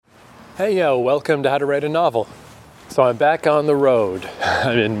Hey yo, welcome to How to Write a Novel. So I'm back on the road.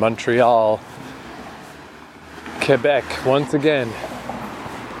 I'm in Montreal, Quebec once again.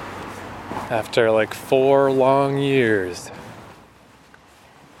 After like 4 long years.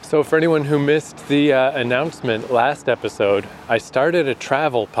 So for anyone who missed the announcement last episode, I started a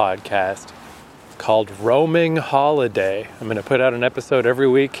travel podcast called Roaming Holiday. I'm going to put out an episode every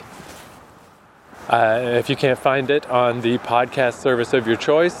week. If you can't find it on the podcast service of your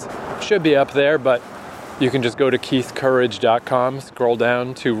choice, it should be up there, but you can just go to keithcourage.com, scroll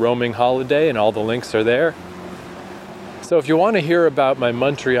down to Roaming Holiday, and all the links are there. So if you want to hear about my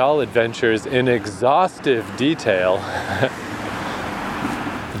Montreal adventures in exhaustive detail,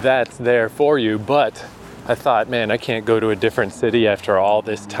 that's there for you. But I thought, man, I can't go to a different city after all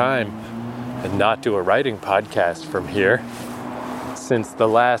this time and not do a writing podcast from here. Since the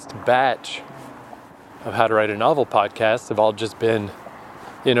last batch of How to Write a Novel podcasts have all just been,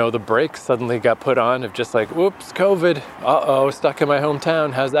 the brakes suddenly got put on of just like, whoops, COVID, stuck in my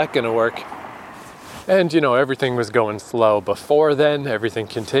hometown, how's that gonna work? And, everything was going slow before then, everything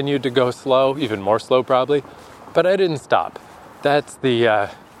continued to go slow, even more slow probably, but I didn't stop. That's the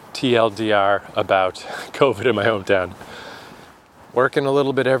TLDR about COVID in my hometown. Working a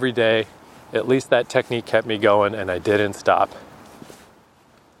little bit every day, at least that technique kept me going and I didn't stop.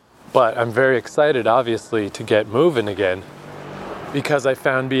 But I'm very excited, obviously, to get moving again because I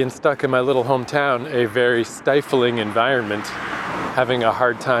found being stuck in my little hometown a very stifling environment, having a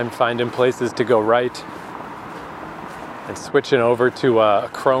hard time finding places to go write, and switching over to a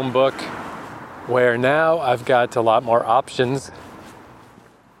Chromebook where now I've got a lot more options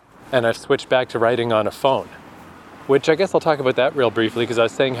and I've switched back to writing on a phone, which I guess I'll talk about that real briefly because I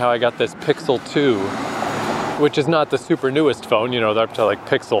was saying how I got this Pixel 2, which is not the super newest phone, they're up to like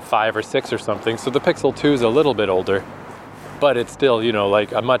Pixel 5 or 6 or something. So the Pixel 2 is a little bit older, but it's still,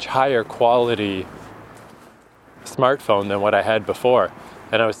 like a much higher quality smartphone than what I had before.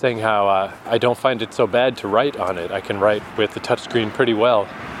 And I was saying how I don't find it so bad to write on it. I can write with the touchscreen pretty well.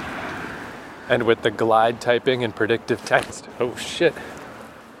 And with the glide typing and predictive text,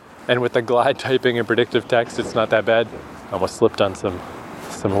 And with the glide typing and predictive text, it's not that bad. I almost slipped on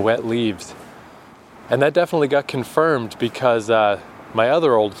some wet leaves. And that definitely got confirmed because my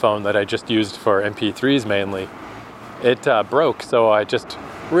other old phone that I just used for MP3s mainly, it broke. So I just,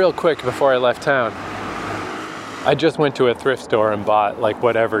 real quick before I left town, I just went to a thrift store and bought like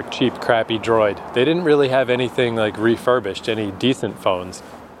whatever cheap, crappy Droid. They didn't really have anything like refurbished, any decent phones.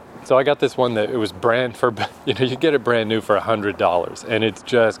 So I got this one that it was you get it brand new for $100 and it's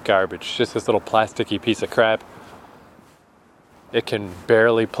just garbage. It's just this little plasticky piece of crap. It can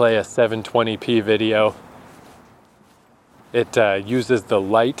barely play a 720p video. It uses the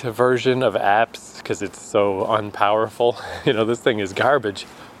light version of apps because it's so unpowerful. This thing is garbage.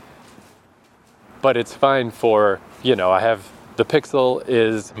 But it's fine for, I have the Pixel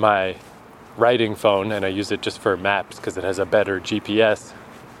is my writing phone and I use it just for maps because it has a better GPS.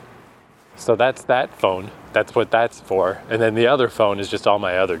 So that's that phone. That's what that's for. And then the other phone is just all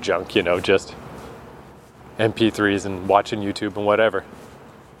my other junk, just MP3s and watching YouTube and whatever.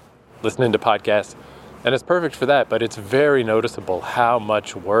 Listening to podcasts. And it's perfect for that, but it's very noticeable how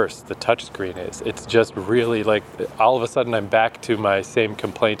much worse the touchscreen is. It's just really like, all of a sudden I'm back to my same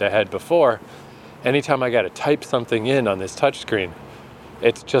complaint I had before. Anytime I got to type something in on this touchscreen,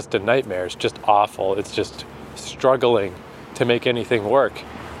 it's just a nightmare. It's just awful. It's just struggling to make anything work.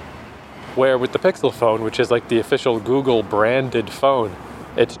 Where with the Pixel phone, which is like the official Google branded phone,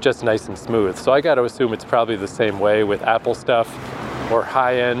 it's just nice and smooth. So I got to assume it's probably the same way with Apple stuff or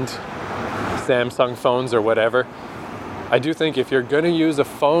high-end Samsung phones or whatever. I do think if you're going to use a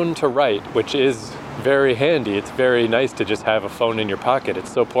phone to write, which is very handy, it's very nice to just have a phone in your pocket.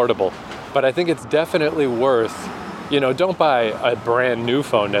 It's so portable. But I think it's definitely worth, don't buy a brand new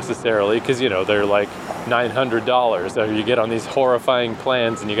phone necessarily because, they're like $900 or you get on these horrifying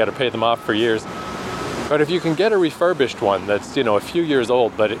plans and you got to pay them off for years. But if you can get a refurbished one that's, a few years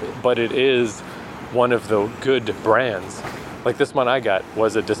old, but it is one of the good brands, like this one I got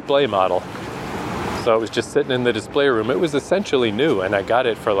was a display model. So it was just sitting in the display room. It was essentially new and I got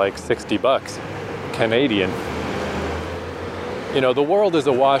it for like $60 Canadian. The world is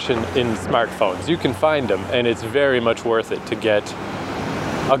awash in smartphones. You can find them and it's very much worth it to get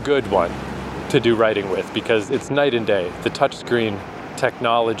a good one to do writing with because it's night and day. The touchscreen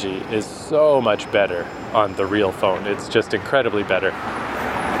technology is so much better on the real phone. It's just incredibly better.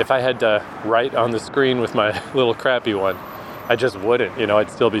 If I had to write on the screen with my little crappy one, I just wouldn't.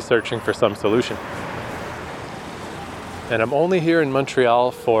 I'd still be searching for some solution. And I'm only here in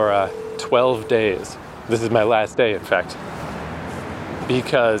Montreal for 12 days. This is my last day, in fact.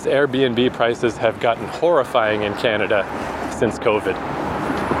 because Airbnb prices have gotten horrifying in Canada since COVID.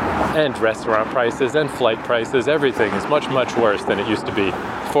 And restaurant prices and flight prices, everything is much, much worse than it used to be.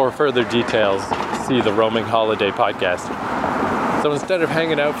 For further details, see the Roaming Holiday podcast. So instead of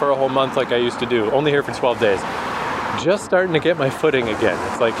hanging out for a whole month like I used to do, only here for 12 days, just starting to get my footing again.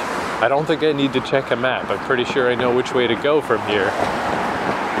 It's like, I don't think I need to check a map. I'm pretty sure I know which way to go from here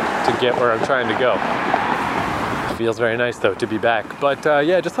to get where I'm trying to go. It feels very nice though to be back. But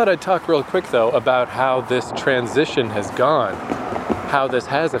just thought I'd talk real quick though about how this transition has gone. How this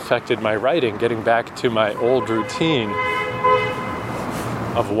has affected my writing, getting back to my old routine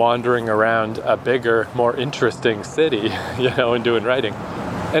of wandering around a bigger, more interesting city, and doing writing.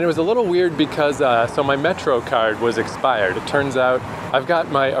 And it was a little weird because, so my Metro card was expired. It turns out I've got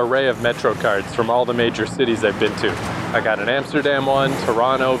my array of Metro cards from all the major cities I've been to. I got an Amsterdam one,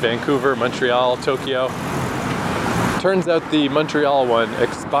 Toronto, Vancouver, Montreal, Tokyo. Turns out the Montreal one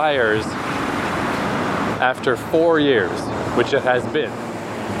expires after 4 years. Which it has been.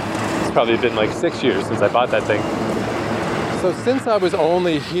 It's probably been like 6 years since I bought that thing. So since I was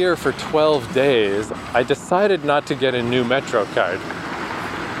only here for 12 days, I decided not to get a new Metro card.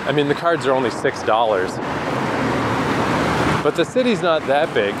 I mean, the cards are only $6. But the city's not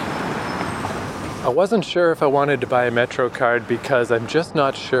that big. I wasn't sure if I wanted to buy a Metro card because I'm just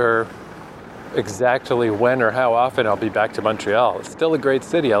not sure exactly when or how often I'll be back to Montreal. It's still a great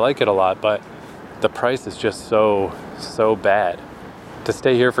city. I like it a lot, but the price is just so bad. To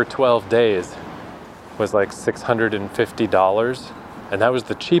stay here for 12 days was like $650, and that was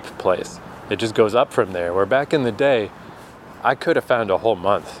the cheap place. It just goes up from there. Where back in the day, I could have found a whole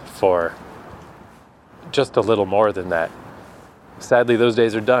month for just a little more than that. Sadly, those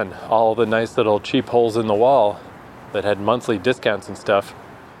days are done. All the nice little cheap holes in the wall that had monthly discounts and stuff,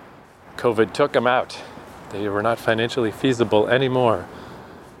 COVID took them out. They were not financially feasible anymore.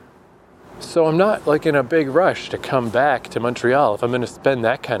 So I'm not like in a big rush to come back to Montreal. If I'm going to spend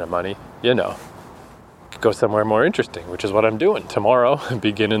that kind of money, go somewhere more interesting, which is what I'm doing tomorrow,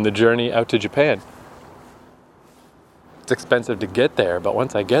 beginning the journey out to Japan. It's expensive to get there, but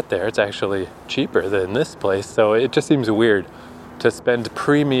once I get there, it's actually cheaper than this place. So it just seems weird to spend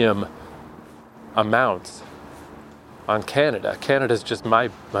premium amounts on Canada. Canada's just my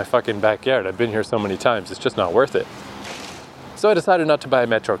fucking backyard. I've been here so many times. It's just not worth it. So I decided not to buy a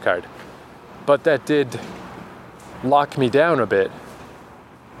Metro card. But that did lock me down a bit.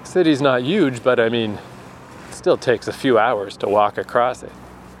 City's not huge, but I mean, it still takes a few hours to walk across it.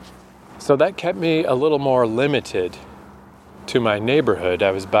 So that kept me a little more limited to my neighborhood. I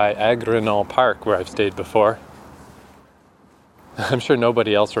was by Agrenal Park, where I've stayed before. I'm sure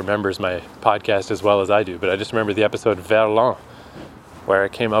nobody else remembers my podcast as well as I do, but I just remember the episode Verlan, where I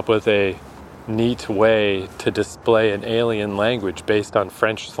came up with a neat way to display an alien language based on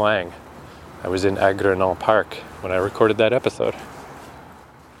French slang. I was in Agrenal Park when I recorded that episode.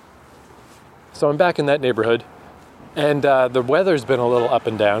 So I'm back in that neighborhood, and the weather's been a little up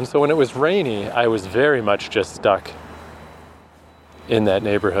and down. So when it was rainy, I was very much just stuck in that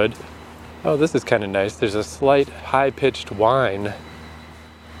neighborhood. Oh, this is kind of nice. There's a slight high-pitched whine,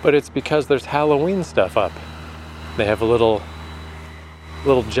 but it's because there's Halloween stuff up. They have a little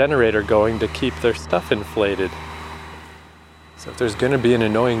generator going to keep their stuff inflated. So if there's going to be an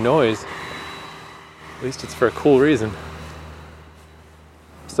annoying noise, at least it's for a cool reason.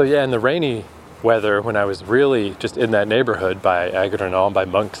 So yeah, in the rainy weather, when I was really just in that neighborhood by Agrenal, by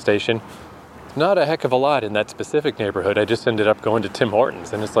Monk Station, not a heck of a lot in that specific neighborhood. I just ended up going to Tim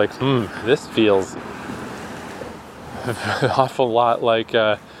Hortons, and it's like, this feels an awful lot like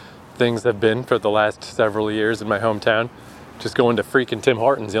things have been for the last several years in my hometown. Just going to freaking Tim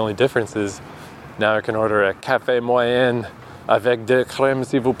Hortons. The only difference is now I can order a café moyen avec de crème,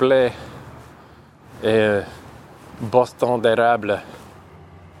 s'il vous plaît, et Boston d'érable.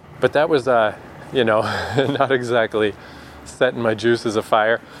 But that was, not exactly setting my juices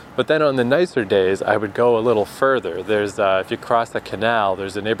afire. But then on the nicer days, I would go a little further. There's, if you cross the canal,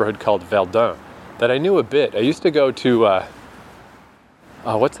 there's a neighborhood called Verdun that I knew a bit. I used to go to,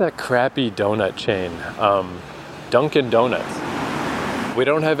 what's that crappy donut chain? Dunkin' Donuts. We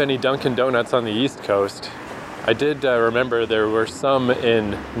don't have any Dunkin' Donuts on the East Coast. I did remember there were some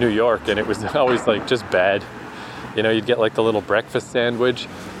in New York, and it was always like just bad. You'd get like the little breakfast sandwich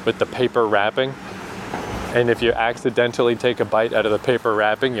with the paper wrapping. And if you accidentally take a bite out of the paper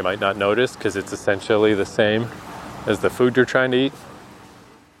wrapping, you might not notice because it's essentially the same as the food you're trying to eat.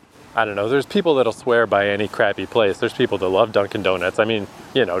 I don't know. There's people that'll swear by any crappy place. There's people that love Dunkin' Donuts. I mean,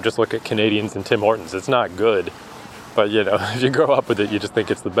 just look at Canadians and Tim Hortons. It's not good. But, if you grow up with it, you just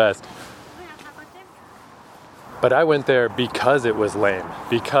think it's the best. But I went there because it was lame,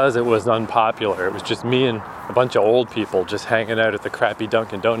 because it was unpopular. It was just me and a bunch of old people just hanging out at the crappy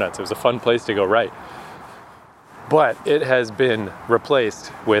Dunkin' Donuts. It was a fun place to go write. But it has been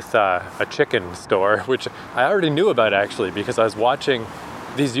replaced with a chicken store, which I already knew about actually, because I was watching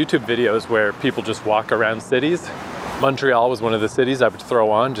these YouTube videos where people just walk around cities. Montreal was one of the cities I would throw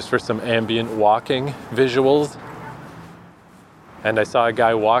on just for some ambient walking visuals. And I saw a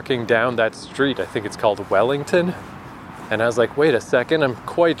guy walking down that street, I think it's called Wellington. And I was like, wait a second, I'm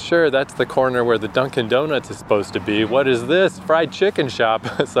quite sure that's the corner where the Dunkin' Donuts is supposed to be. What is this? Fried chicken shop.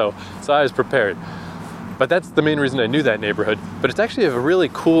 So I was prepared. But that's the main reason I knew that neighborhood. But it's actually a really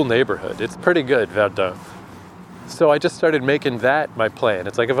cool neighborhood. It's pretty good, Verdun. So I just started making that my plan.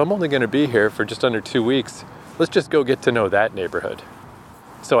 It's like, if I'm only going to be here for just under 2 weeks, let's just go get to know that neighborhood.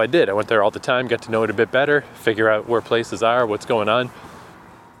 So I did. I went there all the time, got to know it a bit better, figure out where places are, what's going on.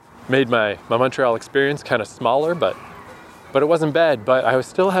 Made my Montreal experience kind of smaller, but it wasn't bad. But I was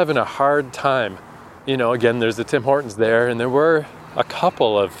still having a hard time. You know, again, there's the Tim Hortons there, and there were a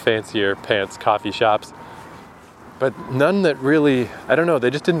couple of fancier pants coffee shops, but none that really, I don't know,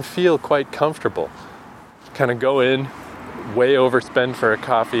 they just didn't feel quite comfortable. Kind of go in, way overspend for a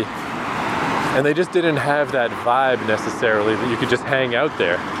coffee, and they just didn't have that vibe necessarily that you could just hang out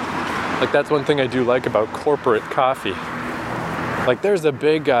there. Like, that's one thing I do like about corporate coffee. Like, there's a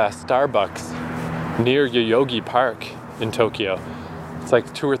big Starbucks near Yoyogi Park in Tokyo. It's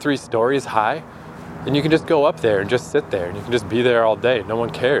like 2 or 3 stories high, and you can just go up there and just sit there, and you can just be there all day. No one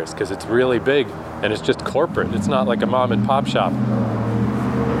cares because it's really big, and it's just corporate. It's not like a mom and pop shop.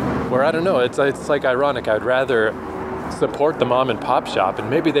 Where, I don't know, it's like ironic. I'd rather support the mom and pop shop, and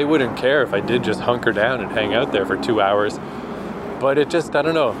maybe they wouldn't care if I did just hunker down and hang out there for 2 hours. But it just, I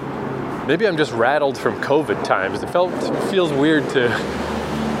don't know, maybe I'm just rattled from COVID times. It feels weird to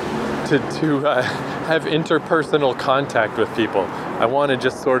have interpersonal contact with people. I want to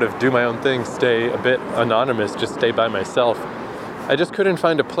just sort of do my own thing, stay a bit anonymous, just stay by myself. I just couldn't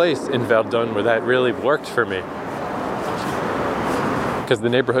find a place in Verdun where that really worked for me. Because the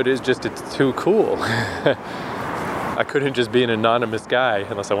neighborhood is just, it's too cool. I couldn't just be an anonymous guy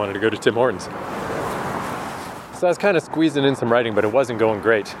unless I wanted to go to Tim Hortons. So I was kind of squeezing in some writing, but it wasn't going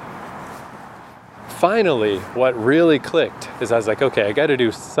great. Finally, what really clicked is I was like, okay, I got to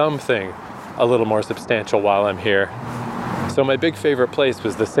do something a little more substantial while I'm here. So my big favorite place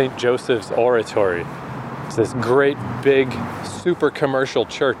was the St. Joseph's Oratory. It's this great, big, super commercial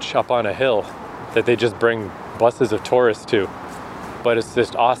church up on a hill that they just bring buses of tourists to. But it's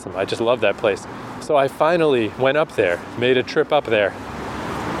just awesome. I just love that place. So I finally went up there, made a trip up there.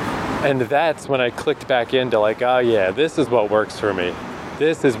 And that's when I clicked back into like, oh yeah, this is what works for me.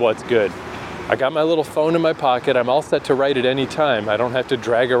 This is what's good. I got my little phone in my pocket. I'm all set to write at any time. I don't have to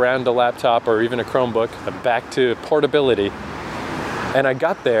drag around a laptop or even a Chromebook. I'm back to portability. And I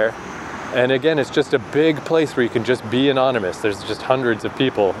got there, and again, it's just a big place where you can just be anonymous. There's just hundreds of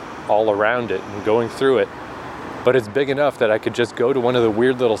people all around it and going through it. But it's big enough that I could just go to one of the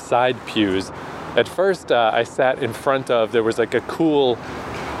weird little side pews. At first, I sat in front of, there was like a cool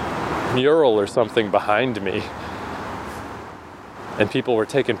mural or something behind me. And people were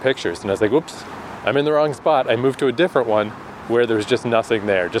taking pictures. And I was like, whoops, I'm in the wrong spot. I moved to a different one where there was just nothing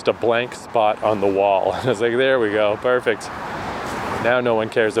there, just a blank spot on the wall. And I was like, there we go, perfect. Now no one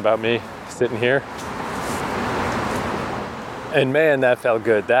cares about me sitting here. And man, that felt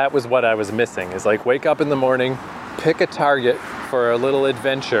good. That was what I was missing, is like wake up in the morning, pick a target for a little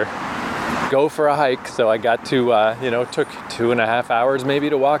adventure, go for a hike. So I got to, took 2.5 hours maybe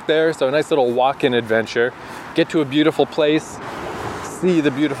to walk there. So a nice little walk-in adventure, get to a beautiful place, see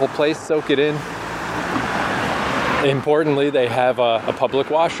the beautiful place, soak it in. Importantly, they have a public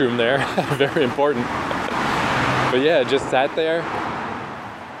washroom there, very important. But yeah, just sat there,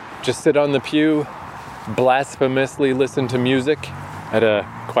 just sit on the pew, blasphemously listen to music at a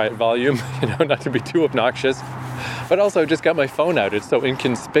quiet volume, not to be too obnoxious, but also just got my phone out. It's so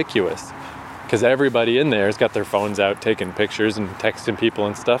inconspicuous because everybody in there has got their phones out taking pictures and texting people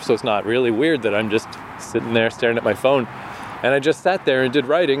and stuff, so it's not really weird that I'm just sitting there staring at my phone. And I just sat there and did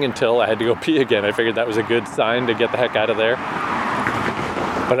writing until I had to go pee again. I figured that was a good sign to get the heck out of there.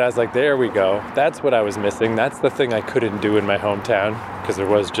 But I was like, there we go. That's what I was missing. That's the thing I couldn't do in my hometown because there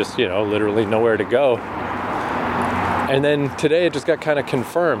was just, literally nowhere to go. And then today it just got kind of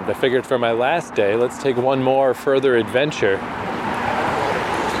confirmed. I figured for my last day, let's take one more further adventure.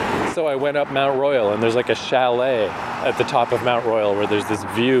 So I went up Mount Royal, and there's like a chalet at the top of Mount Royal where there's this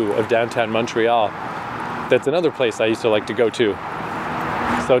view of downtown Montreal. That's another place I used to like to go to.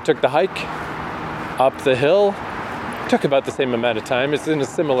 So I took the hike up the hill. Took about the same amount of time. It's in a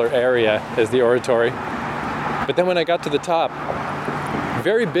similar area as the oratory. But then when I got to the top,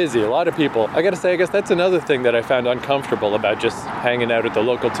 very busy, a lot of people. I gotta say, I guess that's another thing that I found uncomfortable about just hanging out at the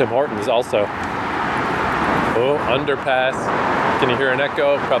local Tim Hortons also. Oh, underpass. Can you hear an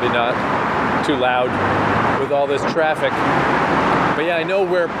echo? Probably not. Too loud with all this traffic. But yeah, I know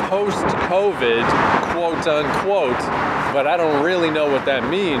we're post-COVID, quote unquote, but I don't really know what that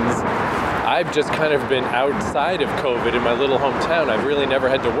means. I've just kind of been outside of COVID in my little hometown. I've really never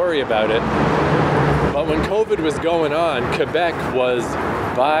had to worry about it. But when COVID was going on, Quebec was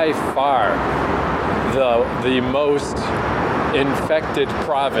by far the most infected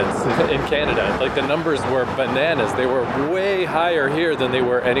province in Canada. Like, the numbers were bananas. They were way higher here than they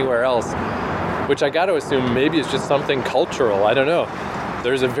were anywhere else, which I got to assume maybe is just something cultural. I don't know.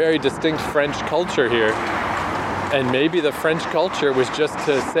 There's a very distinct French culture here, and maybe the French culture was just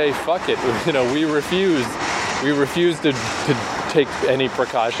to say, fuck it, we refuse to take any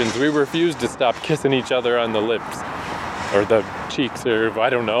precautions. We refuse to stop kissing each other on the lips or the cheeks, or I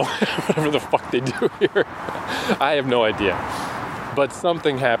don't know, whatever the fuck they do here. I have no idea. But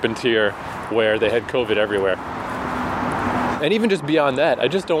something happened here where they had COVID everywhere. And even just beyond that, I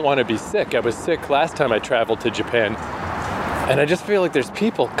just don't want to be sick. I was sick last time I traveled to Japan, and I just feel like there's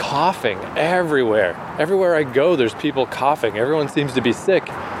people coughing everywhere. Everywhere I go, there's people coughing. Everyone seems to be sick,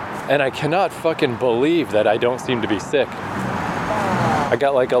 and I cannot fucking believe that I don't seem to be sick. I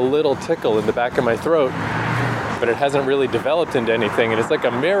got like a little tickle in the back of my throat, but it hasn't really developed into anything, and it's like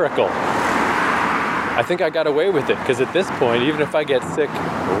a miracle. I think I got away with it, because at this point, even if I get sick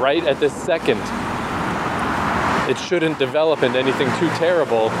right at this second, it shouldn't develop into anything too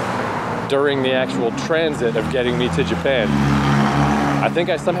terrible during the actual transit of getting me to Japan. I think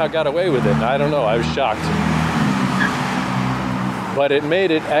I somehow got away with it. I don't know, I was shocked. But it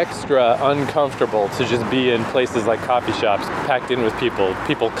made it extra uncomfortable to just be in places like coffee shops, packed in with people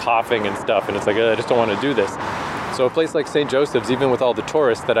coughing and stuff, and it's like, I just don't want to do this. So a place like St. Joseph's, even with all the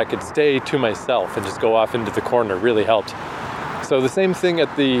tourists, that I could stay to myself and just go off into the corner really helped. So the same thing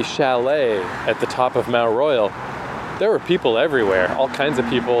at the chalet at the top of Mount Royal. There were people everywhere, all kinds of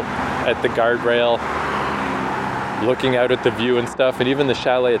people at the guardrail, looking out at the view and stuff, and even the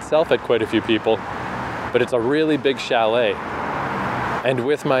chalet itself had quite a few people, but it's a really big chalet. And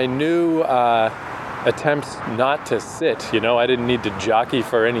with my new attempts not to sit, I didn't need to jockey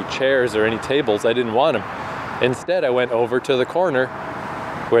for any chairs or any tables, I didn't want them. Instead, I went over to the corner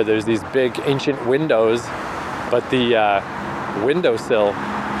where there's these big ancient windows, but the windowsill,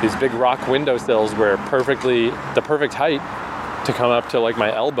 these big rock windowsills were the perfect height to come up to like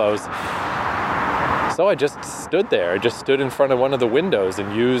my elbows. So I just stood there. I just stood in front of one of the windows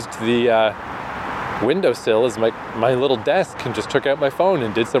and used the windowsill as my little desk, and just took out my phone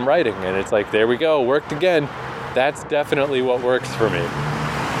and did some writing. And it's like, there we go, worked again. That's definitely what works for me.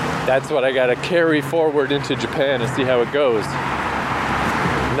 That's what I gotta carry forward into Japan and see how it goes.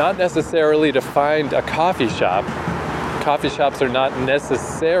 Not necessarily to find a coffee shop. Coffee shops are not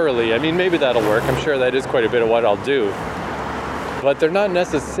necessarily, maybe that'll work. I'm sure that is quite a bit of what I'll do. But they're not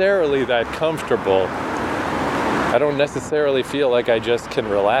necessarily that comfortable. I don't necessarily feel like I just can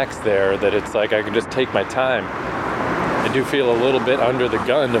relax there, that it's like I can just take my time. I do feel a little bit under the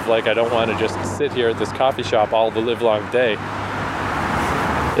gun of like, I don't want to just sit here at this coffee shop all the livelong day.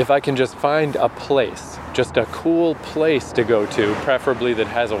 If I can just find a place, just a cool place to go to, preferably that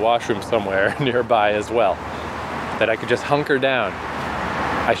has a washroom somewhere nearby as well, that I could just hunker down,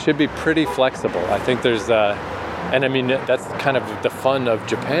 I should be pretty flexible. I think there's that's kind of the fun of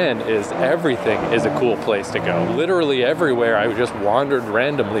Japan, is everything is a cool place to go. Literally everywhere I just wandered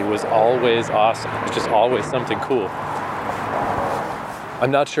randomly was always awesome. It's just always something cool.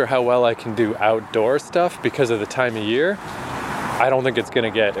 I'm not sure how well I can do outdoor stuff because of the time of year. I don't think it's going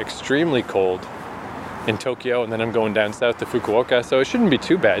to get extremely cold in Tokyo, and then I'm going down south to Fukuoka, so it shouldn't be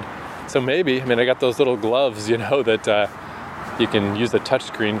too bad. So maybe, I got those little gloves, that you can use a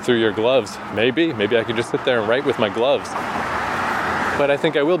touchscreen through your gloves. Maybe I can just sit there and write with my gloves. But I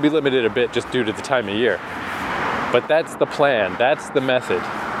think I will be limited a bit just due to the time of year. But that's the plan, that's the method.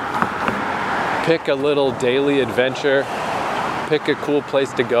 Pick a little daily adventure, pick a cool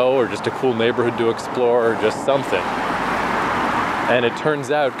place to go, or just a cool neighborhood to explore, or just something. And it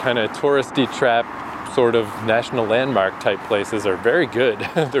turns out kind of touristy trap, sort of national landmark type places are very good.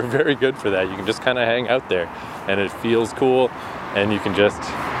 They're very good for that. You can just kind of hang out there and it feels cool, and you can just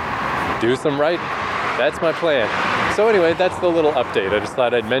do some writing. That's my plan. So anyway, that's the little update. I just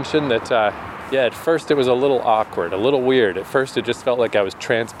thought I'd mention that, at first it was a little awkward, a little weird. At first it just felt like I was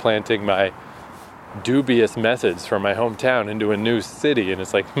transplanting my dubious methods from my hometown into a new city, and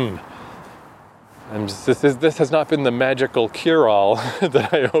it's like, this has not been the magical cure-all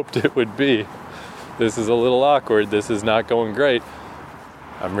that I hoped it would be. This is a little awkward. This is not going great.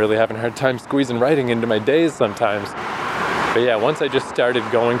 I'm really having a hard time squeezing writing into my days sometimes. But yeah, once I just started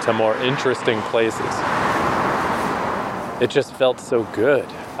going to more interesting places, it just felt so good.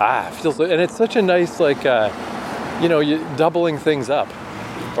 It feels, and it's such a nice, like, you doubling things up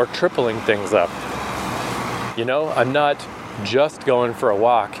or tripling things up. You know, I'm not just going for a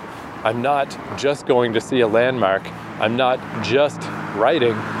walk. I'm not just going to see a landmark. I'm not just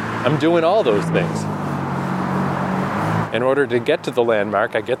writing. I'm doing all those things. In order to get to the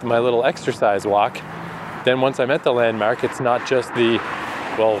landmark, I get my little exercise walk. Then once I'm at the landmark, it's not just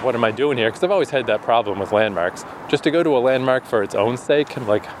well, what am I doing here? Because I've always had that problem with landmarks. Just to go to a landmark for its own sake, I'm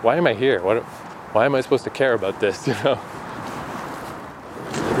like, why am I here? Why am I supposed to care about this, you know?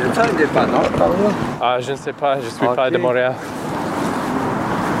 Je ne sais pas, je suis pas de Montréal.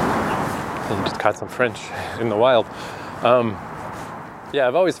 I just caught some French in the wild. Yeah,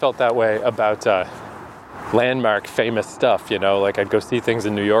 I've always felt that way about landmark famous stuff, you know, like I'd go see things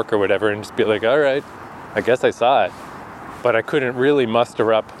in New York or whatever and just be like, all right, I guess I saw it. But I couldn't really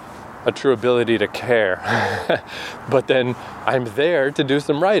muster up a true ability to care. But then I'm there to do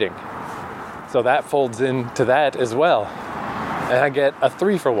some writing. So that folds into that as well. And I get a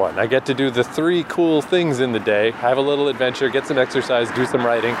 3-for-1. I get to do the 3 cool things in the day, have a little adventure, get some exercise, do some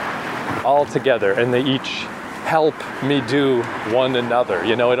writing, all together. And they each help me do one another.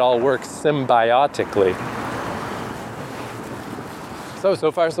 You know, it all works symbiotically.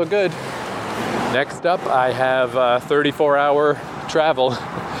 So far so good. Next up, I have 34-hour travel,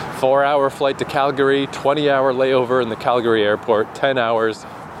 4-hour flight to Calgary, 20-hour layover in the Calgary airport, 10 hours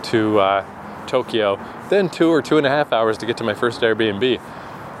to Tokyo, then 2 or 2.5 hours to get to my first Airbnb.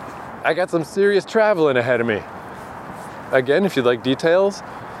 I got some serious traveling ahead of me. Again, if you'd like details,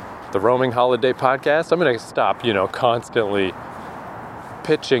 the Roaming Holiday Podcast, I'm going to stop, constantly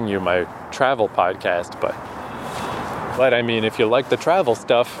pitching you my travel podcast, but I mean, if you like the travel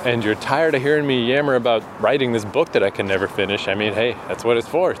stuff and you're tired of hearing me yammer about writing this book that I can never finish, I mean, hey, that's what it's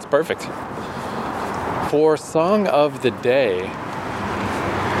for. It's perfect. For Song of the Day,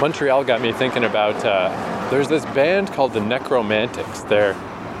 Montreal got me thinking about, there's this band called the Necromantics. They're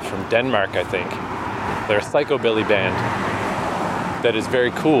from Denmark, I think. They're a psychobilly band that is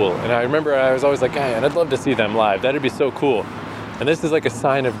very cool. And I remember I was always like, man, I'd love to see them live. That'd be so cool. And this is like a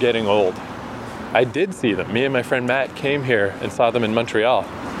sign of getting old. I did see them. Me and my friend Matt came here and saw them in Montreal.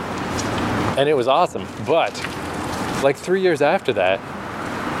 And it was awesome. But like 3 years after that,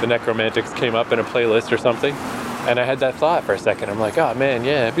 the Necromantics came up in a playlist or something. And I had that thought for a second. I'm like, oh man,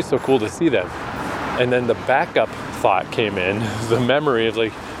 yeah, it'd be so cool to see them. And then the backup thought came in, the memory of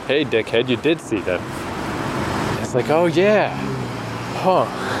like, hey, dickhead, you did see them. It's like, oh yeah, huh.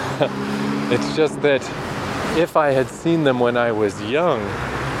 It's just that if I had seen them when I was young,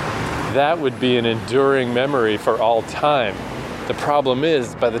 that would be an enduring memory for all time. The problem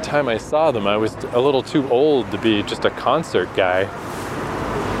is, by the time I saw them, I was a little too old to be just a concert guy.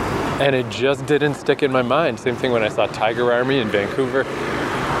 And it just didn't stick in my mind. Same thing when I saw Tiger Army in Vancouver.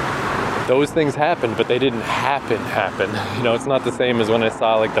 Those things happened, but they didn't happen. It's not the same as when I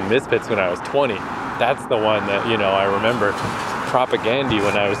saw like the Misfits when I was 20. That's the one that, I remember. Propagandy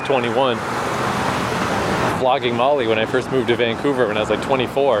when I was 21. Flogging Molly when I first moved to Vancouver when I was like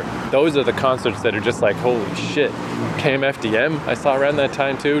 24. Those are the concerts that are just like, holy shit. KMFDM I saw around that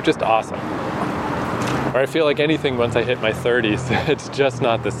time too, just awesome. Or I feel like anything once I hit my 30s, it's just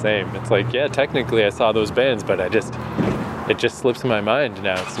not the same. It's like, yeah, technically I saw those bands, but it just slips my mind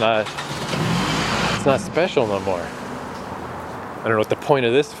now. It's not special no more. I don't know what the point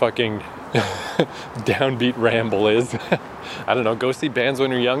of this fucking downbeat ramble is. I don't know, go see bands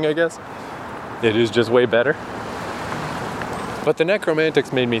when you're young, I guess. It is just way better. But the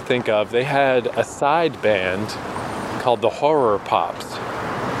Necromantics made me think of, they had a side band called the Horror Pops.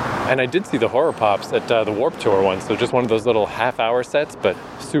 And I did see the Horror Pops at the Warped Tour once, so just one of those little half-hour sets, but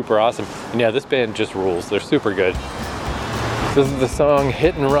super awesome. And yeah, this band just rules. They're super good. This is the song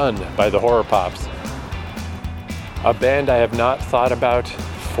Hit and Run by the Horror Pops. A band I have not thought about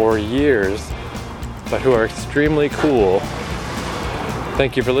for years, but who are extremely cool.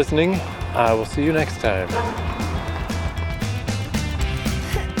 Thank you for listening. I will see you next time.